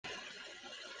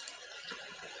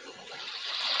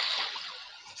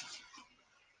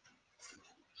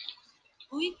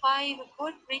Ui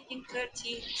record-breaking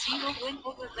 13-0 win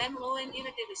over Venlo and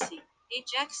Eredivisie.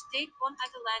 Ajax take on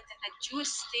Atalanta at Jewish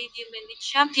Stadium in the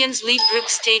Champions League group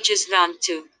stages round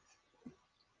 2.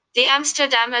 The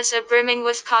Amsterdammers are brimming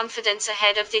with confidence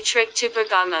ahead of the trip to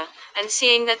Bergamo, and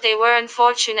seeing that they were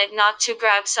unfortunate not to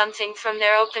grab something from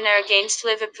their opener against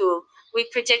Liverpool, we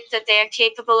predict that they are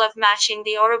capable of matching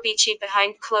the Orobici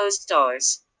behind closed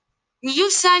doors.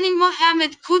 New signing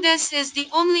Mohamed Kudus is the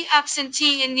only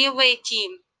absentee in the away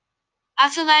team.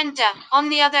 Atalanta, on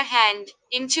the other hand,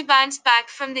 aim to bounce back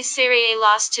from the Serie A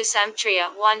loss to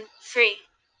Sampdoria 1-3.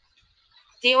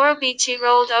 The Orobici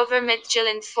rolled over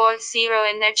Midtjylland 4-0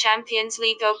 in their Champions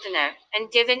League opener,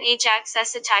 and given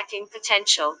Ajax's attacking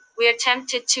potential, we are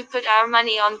tempted to put our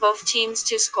money on both teams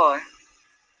to score.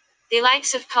 The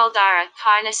likes of Caldara,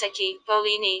 Carnesecchi,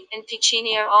 Bolini, and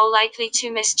Piccini are all likely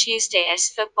to miss Tuesday's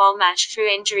football match through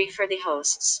injury for the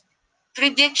hosts.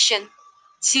 Prediction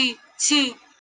 2-2